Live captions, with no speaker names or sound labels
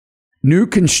New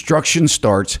construction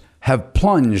starts have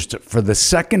plunged for the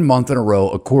second month in a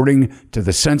row, according to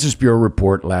the Census Bureau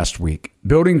report last week.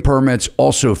 Building permits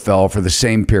also fell for the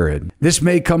same period. This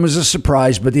may come as a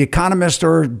surprise, but the economists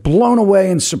are blown away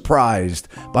and surprised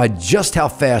by just how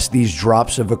fast these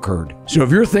drops have occurred. So if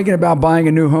you're thinking about buying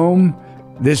a new home,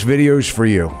 this video is for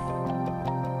you.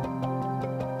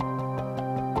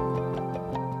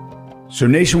 So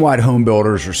nationwide home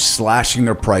builders are slashing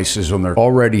their prices on their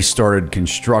already started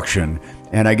construction.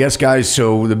 And I guess, guys,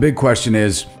 so the big question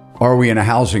is, are we in a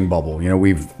housing bubble? You know,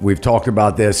 we've talked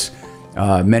about this.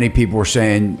 Many people are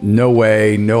saying, no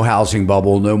way, no housing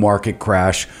bubble, no market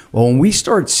crash. Well, when we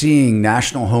start seeing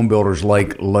national home builders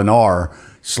like Lennar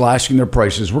slashing their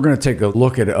prices, we're going to take a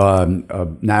look at a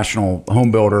national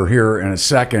home builder here in a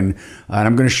second. And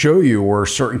I'm going to show you where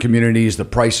certain communities, the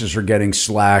prices are getting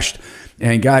slashed.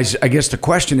 And guys, I guess the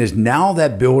question is, now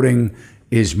that building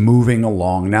is moving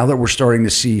along, now that we're starting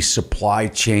to see supply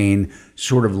chain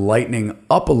sort of lightening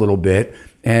up a little bit,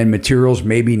 and materials,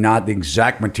 maybe not the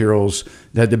exact materials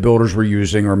that the builders were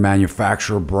using or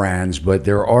manufacturer brands, but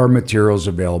there are materials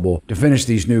available to finish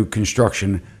these new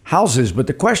construction houses. But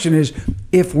the question is,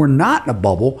 if we're not in a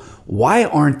bubble, why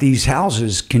aren't these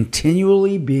houses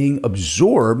continually being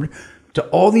absorbed to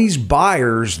all these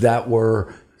buyers that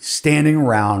were standing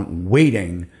around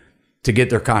waiting to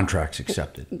get their contracts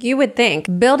accepted? You would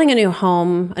think building a new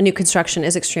home, a new construction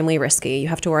is extremely risky. You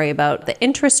have to worry about the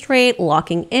interest rate,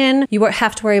 locking in. You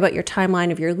have to worry about your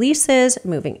timeline of your leases,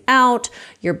 moving out,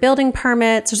 your building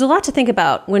permits. There's a lot to think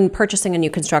about when purchasing a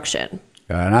new construction.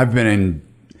 And I've been in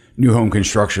new home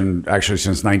construction actually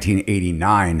since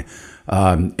 1989.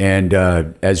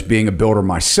 As being a builder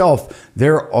myself,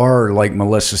 there are, like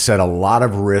Melissa said, a lot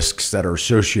of risks that are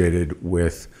associated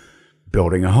with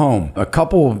building a home. A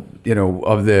couple,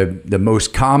 of the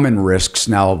most common risks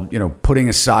now, putting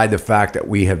aside the fact that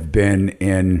we have been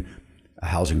in a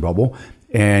housing bubble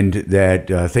and that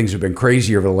things have been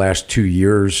crazy over the last 2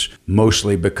 years,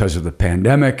 mostly because of the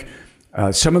pandemic.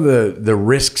 Some of the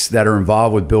risks that are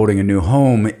involved with building a new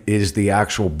home is the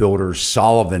actual builder's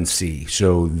solvency.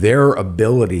 So their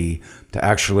ability to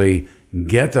actually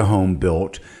get the home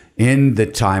built in the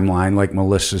timeline, like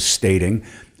Melissa's stating.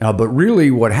 But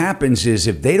really what happens is,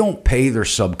 if they don't pay their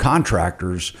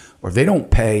subcontractors or if they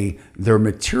don't pay their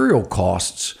material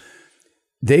costs,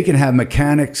 they can have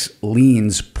mechanics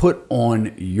liens put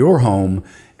on your home,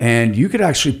 and you could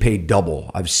actually pay double.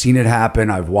 I've seen it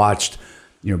happen. I've watched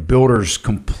builders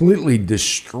completely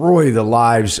destroy the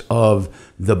lives of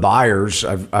the buyers.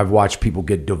 I've watched people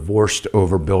get divorced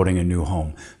over building a new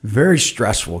home. Very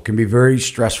stressful. It can be very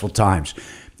stressful times.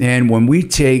 And when we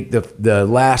take the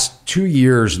last 2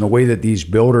 years and the way that these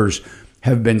builders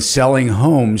have been selling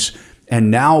homes,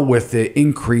 and now with the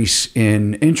increase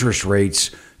in interest rates,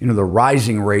 the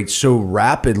rising rates so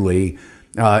rapidly,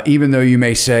 even though you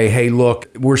may say, hey,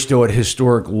 look, we're still at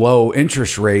historic low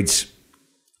interest rates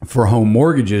for home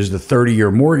mortgages, the 30-year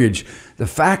mortgage. The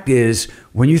fact is,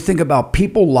 when you think about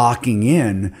people locking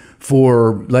in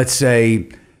for, let's say,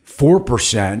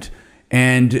 4%,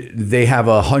 and they have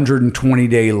a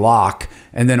 120-day lock,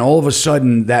 and then all of a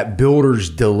sudden that builder's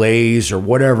delays or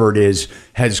whatever it is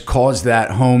has caused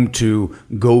that home to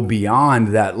go beyond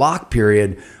that lock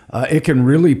period, it can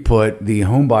really put the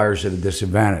home buyers at a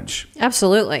disadvantage.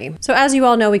 Absolutely. So as you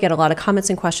all know, we get a lot of comments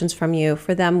and questions from you.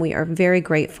 For them, we are very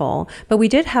grateful. But we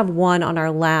did have one on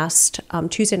our last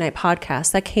Tuesday night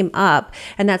podcast that came up,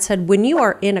 and that said, when you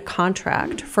are in a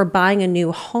contract for buying a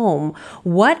new home,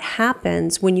 what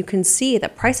happens when you can see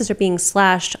that prices are being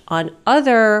slashed on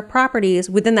other properties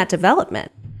within that development?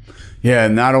 Yeah,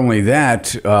 and not only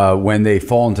that, when they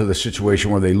fall into the situation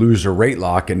where they lose their rate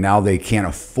lock and now they can't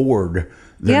afford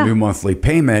their new monthly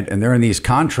payment, and they're in these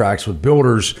contracts with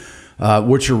builders,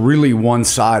 which are really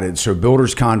one-sided. So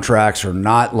builders' contracts are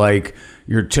not like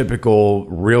your typical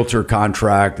realtor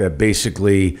contract that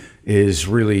basically is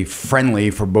really friendly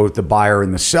for both the buyer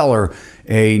and the seller.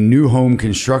 A new home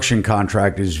construction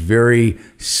contract is very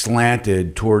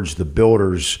slanted towards the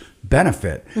builder's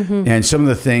benefit. Mm-hmm. And some of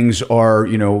the things are,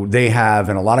 they have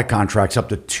in a lot of contracts up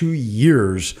to 2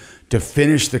 years to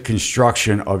finish the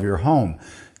construction of your home.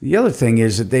 The other thing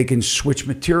is that they can switch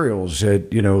materials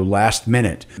at, last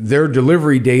minute. Their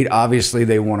delivery date, obviously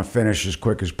they want to finish as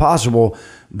quick as possible,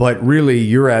 but really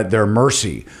you're at their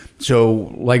mercy.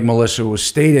 So like Melissa was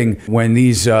stating, when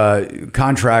these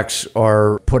contracts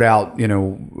are put out,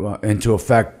 into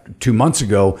effect 2 months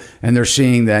ago, and they're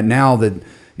seeing that now that,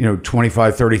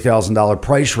 $25,000, $30,000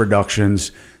 price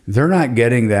reductions, they're not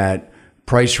getting that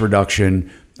price reduction.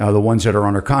 The ones that are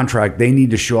under contract, they need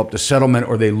to show up to settlement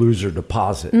or they lose their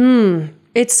deposit.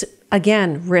 It's,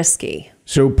 again, risky.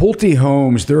 So Pulte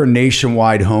Homes, they're a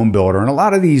nationwide home builder, and a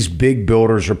lot of these big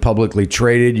builders are publicly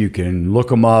traded. You can look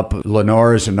them up.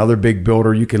 Lennar is another big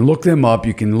builder. You can look them up.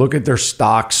 You can look at their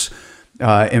stocks.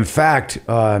 In fact,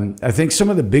 I think some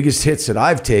of the biggest hits that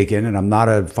I've taken, and I'm not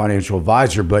a financial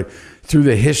advisor, but through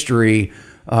the history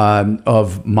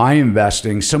of my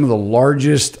investing, some of the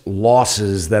largest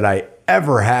losses that I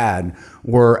ever had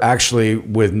were actually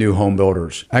with new home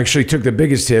builders. I actually took the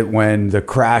biggest hit when the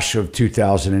crash of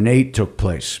 2008 took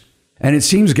place. And it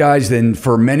seems, guys, then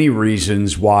for many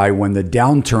reasons why when the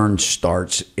downturn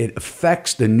starts, it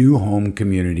affects the new home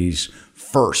communities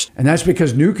first. And that's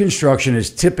because new construction is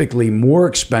typically more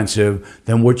expensive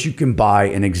than what you can buy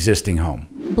an existing home.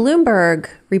 Bloomberg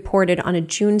reported on a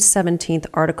June 17th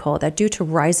article that due to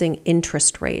rising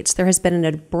interest rates, there has been an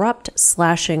abrupt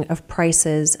slashing of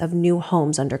prices of new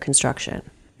homes under construction.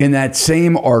 In that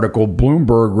same article,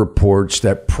 Bloomberg reports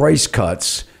that price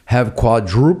cuts have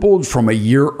quadrupled from a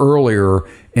year earlier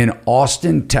in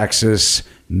Austin, Texas,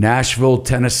 Nashville,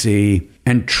 Tennessee,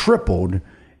 and tripled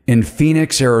in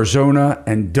Phoenix, Arizona,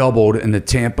 and doubled in the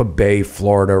Tampa Bay,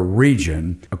 Florida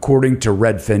region, according to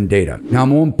Redfin data. Now,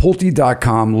 I'm on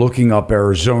Pulte.com looking up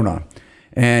Arizona.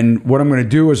 And what I'm going to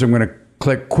do is I'm going to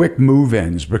click quick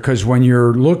move-ins, because when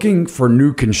you're looking for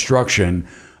new construction,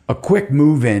 a quick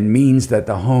move-in means that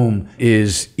the home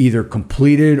is either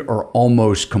completed or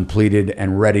almost completed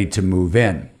and ready to move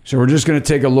in. So we're just going to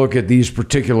take a look at these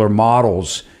particular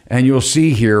models. And you'll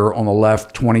see here on the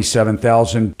left,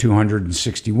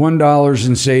 $27,261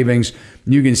 in savings.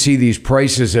 You can see these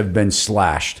prices have been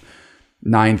slashed.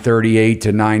 $938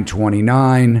 to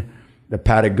 $929. The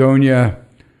Patagonia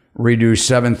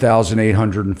reduced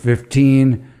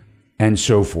 $7,815, and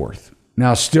so forth.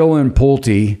 Now, still in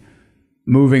Pulte,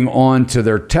 moving on to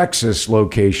their Texas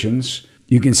locations,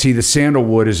 you can see the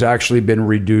Sandalwood has actually been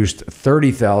reduced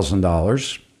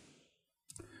 $30,000.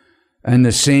 And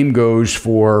the same goes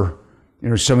for,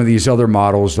 some of these other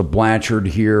models. The Blanchard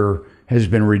here has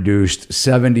been reduced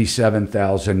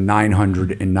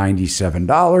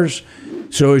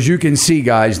 $77,997. So as you can see,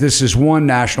 guys, this is one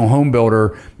national home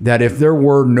builder that if there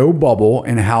were no bubble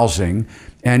in housing,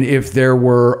 and if there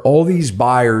were all these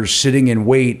buyers sitting in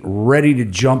wait, ready to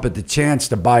jump at the chance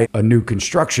to buy a new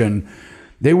construction,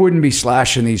 they wouldn't be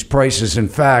slashing these prices. In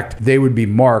fact, they would be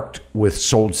marked with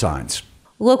sold signs.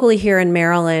 Locally here in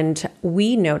Maryland,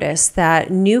 we noticed that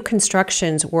new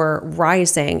constructions were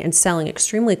rising and selling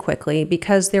extremely quickly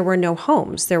because there were no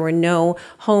homes. There were no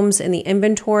homes in the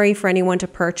inventory for anyone to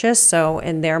purchase. So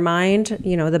in their mind,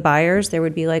 the buyers, they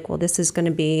would be like, well, this is going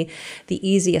to be the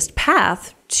easiest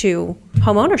path to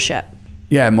home ownership.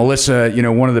 Yeah, Melissa,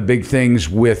 one of the big things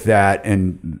with that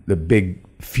and the big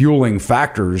fueling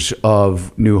factors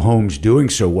of new homes doing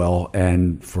so well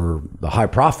and for the high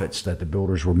profits that the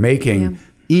builders were making,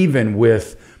 even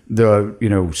with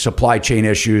the supply chain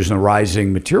issues and the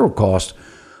rising material cost,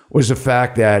 was the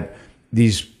fact that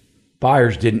these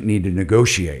buyers didn't need to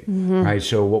negotiate, right?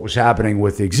 So what was happening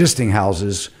with the existing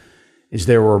houses is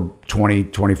there were 20,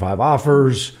 25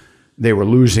 offers. They were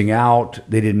losing out.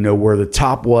 They didn't know where the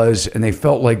top was, and they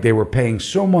felt like they were paying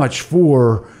so much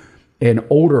for an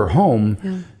older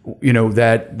home,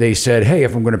 that they said, hey,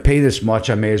 if I'm going to pay this much,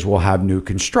 I may as well have new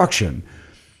construction.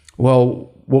 Well,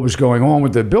 what was going on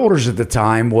with the builders at the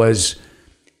time was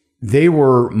they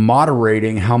were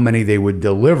moderating how many they would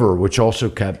deliver, which also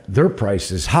kept their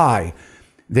prices high.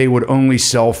 They would only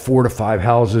sell 4 to 5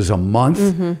 houses a month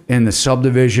in the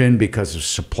subdivision because of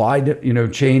supply,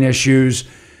 chain issues.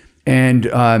 And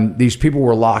these people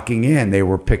were locking in. They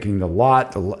were picking the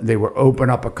lot. They would open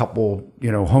up a couple,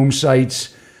 home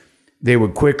sites. They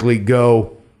would quickly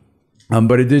go.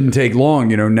 But it didn't take long.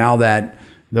 Now that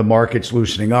the market's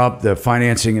loosening up, the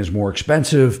financing is more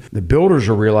expensive, the builders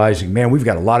are realizing, man, we've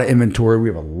got a lot of inventory. We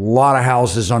have a lot of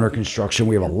houses under construction.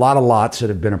 We have a lot of lots that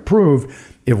have been approved.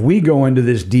 If we go into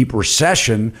this deep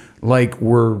recession like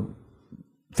we're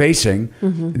facing,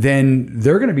 then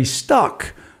they're going to be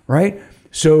stuck, right?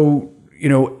 So,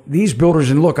 these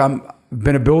builders, and look, I've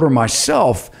been a builder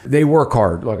myself. They work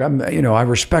hard. Look, I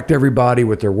respect everybody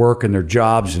with their work and their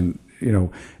jobs, and,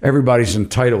 everybody's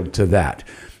entitled to that.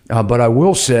 But I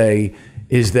will say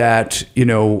is that,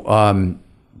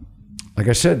 like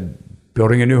I said,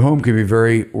 building a new home can be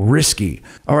very risky.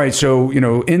 All right. So,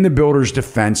 in the builder's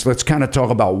defense, let's kind of talk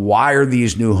about why are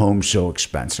these new homes so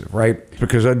expensive, right?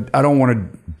 Because I don't want to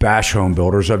bash home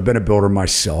builders. I've been a builder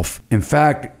myself. In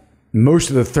fact, most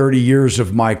of the 30 years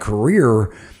of my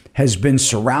career has been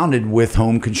surrounded with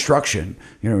home construction,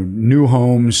 new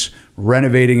homes,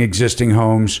 renovating existing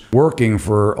homes, working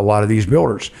for a lot of these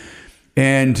builders.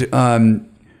 And,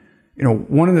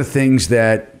 one of the things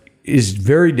that is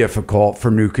very difficult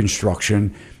for new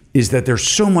construction is that there's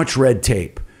so much red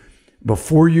tape.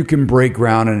 Before you can break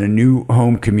ground in a new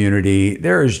home community,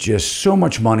 there is just so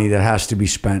much money that has to be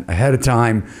spent ahead of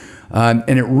time. And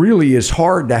it really is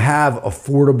hard to have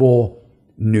affordable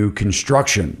new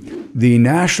construction. The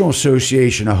National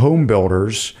Association of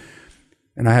Homebuilders,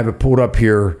 and I have it pulled up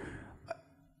here,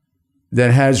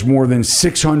 that has more than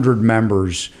 600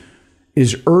 members,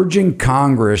 is urging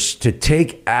Congress to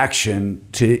take action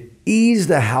to ease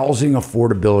the housing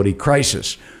affordability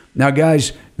crisis. Now,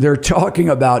 guys, they're talking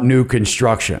about new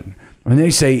construction. When they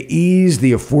say ease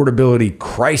the affordability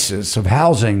crisis of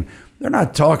housing, they're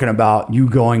not talking about you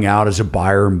going out as a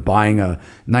buyer and buying a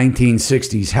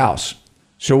 1960s house.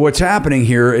 So what's happening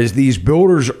here is these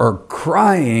builders are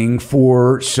crying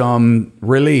for some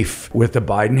relief with the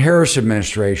Biden-Harris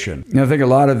administration. I think a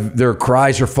lot of their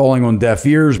cries are falling on deaf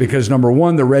ears because, number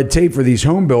one, the red tape for these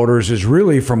home builders is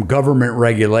really from government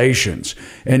regulations.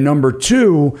 And number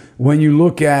two, when you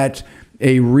look at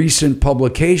a recent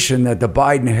publication that the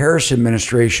Biden-Harris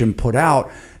administration put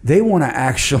out, they want to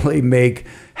actually make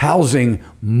housing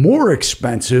more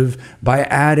expensive by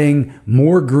adding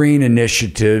more green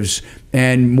initiatives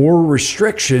and more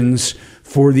restrictions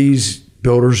for these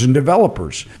builders and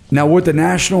developers. Now, what the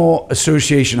National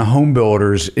Association of Home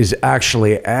Builders is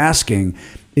actually asking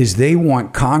is they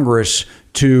want Congress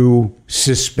to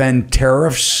suspend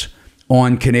tariffs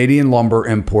on Canadian lumber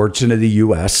imports into the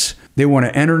U.S. They want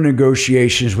to enter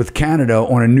negotiations with Canada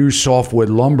on a new softwood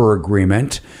lumber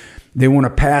agreement. They want to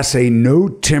pass a No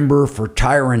Timber for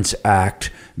Tyrants Act,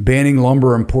 banning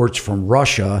lumber imports from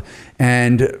Russia,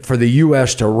 and for the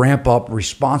U.S. to ramp up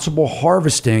responsible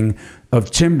harvesting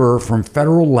of timber from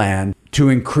federal land to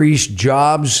increase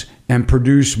jobs and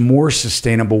produce more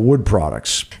sustainable wood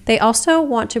products. They also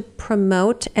want to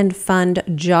promote and fund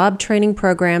job training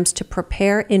programs to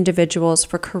prepare individuals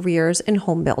for careers in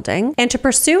home building and to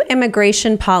pursue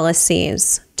immigration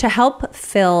policies to help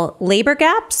fill labor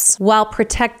gaps while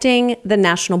protecting the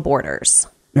national borders.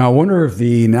 Now, I wonder if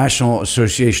the National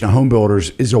Association of Home Builders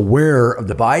is aware of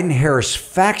the Biden-Harris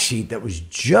fact sheet that was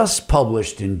just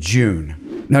published in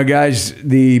June. Now, guys,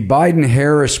 the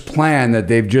Biden-Harris plan that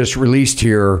they've just released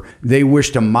here, they wish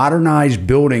to modernize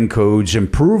building codes,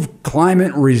 improve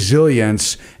climate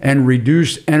resilience, and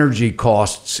reduce energy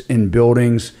costs in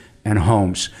buildings and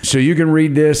homes. So you can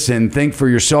read this and think for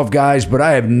yourself, guys, but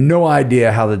I have no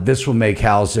idea how that this will make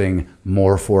housing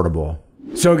more affordable.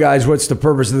 So guys, what's the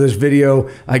purpose of this video?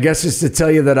 I guess it's to tell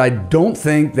you that I don't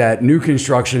think that new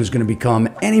construction is going to become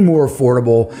any more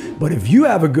affordable, but if you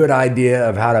have a good idea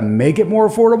of how to make it more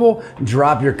affordable,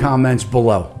 drop your comments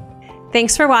below.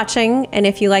 Thanks for watching, and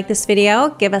if you like this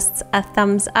video, give us a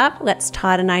thumbs up. Let's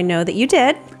Todd and I know that you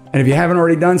did. And if you haven't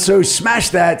already done so, smash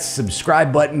that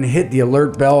subscribe button, hit the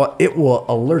alert bell. It will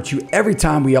alert you every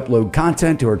time we upload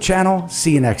content to our channel.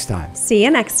 See you next time. See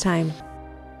you next time.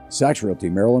 Sachs Realty,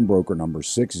 Maryland broker number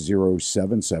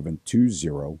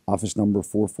 607720, office number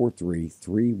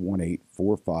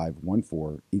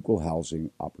 443-318-4514, equal housing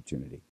opportunity.